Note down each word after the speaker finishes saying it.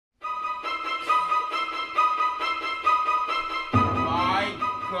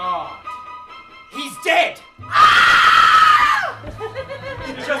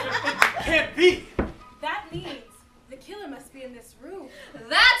can't be. That means the killer must be in this room.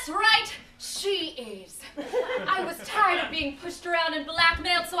 That's right, she is. I was tired of being pushed around and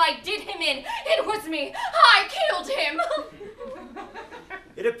blackmailed, so I did him in. It was me. I killed him.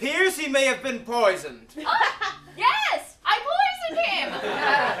 It appears he may have been poisoned. Yes, I poisoned him.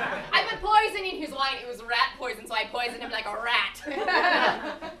 I've been poisoning his wine. It was rat poison, so I poisoned him like a rat.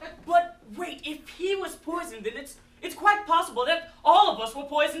 But wait, if he was poisoned, then it's quite possible that all of us were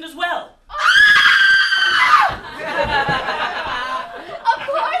poisoned as well. Of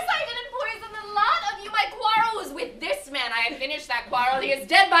course I didn't poison the lot of you. My quarrel was with this man. I had finished that quarrel. He is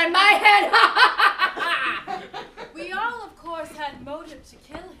dead by my hand. We all, of course, had motive to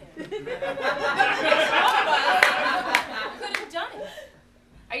kill him. Could have done it.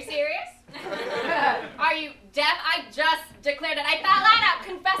 Are you serious? Are you deaf? I just declared it. I flat out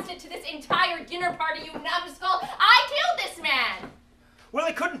confessed it to this entire dinner party, you numbskull. I killed this man. Well,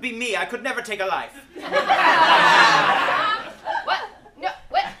 it couldn't be me. I could never take a life. What? No,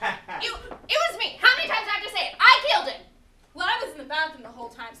 what? It was me. How many times do I have to say it? I killed him. Well, I was in the bathroom the whole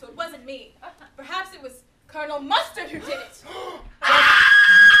time, so it wasn't me. Perhaps it was Colonel Mustard who did it.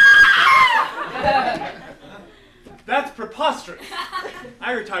 That's preposterous.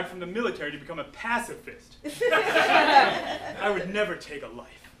 I retired from the military to become a pacifist. I would never take a life.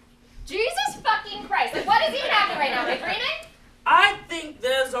 Jesus fucking Christ. Like, what is even happening right now? Am I dreaming? I think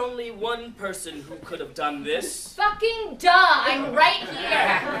there's only one person who could have done this. Fucking duh. I'm right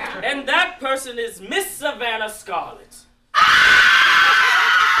here. And that person is Miss Savannah Scarlet.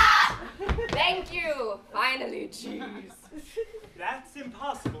 Thank you. Finally, jeez. That's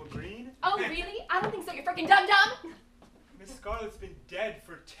impossible, Green. Oh, really? I don't think so. You're freaking dum-dum. Miss Scarlet's been dead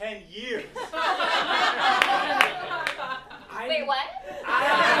for 10 years. Wait, what?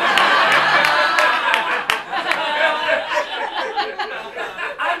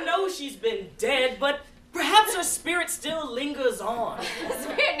 I know she's been dead, but perhaps her spirit still lingers on.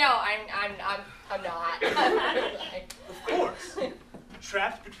 No, I'm not. Of course.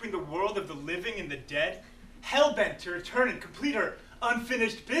 Trapped between the world of the living and the dead, hell-bent to return and complete her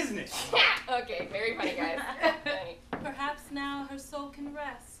unfinished business. Okay, very funny, guys. Funny. Perhaps now her soul can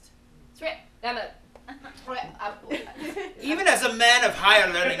rest. Even as a man of higher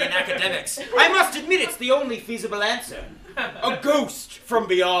learning and academics, I must admit it's the only feasible answer. A ghost from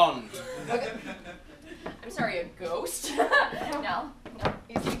beyond. Okay. I'm sorry, a ghost? No.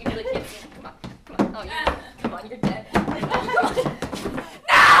 You can do the kids. Come on. Oh, yeah. Come on, you're dead. Come on.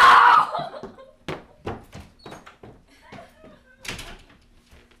 No!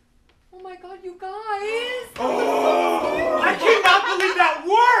 Oh my God, you guys. Oh, I cannot believe that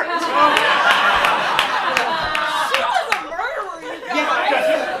worked! She was a murderer, you guys.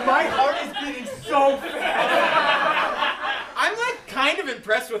 Yeah, my heart is beating so fast. I'm like kind of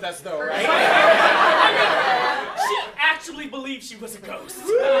impressed with us though, right? She actually believed she was a ghost.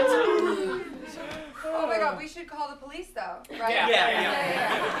 Oh my God, we should call the police though, right?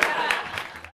 Yeah.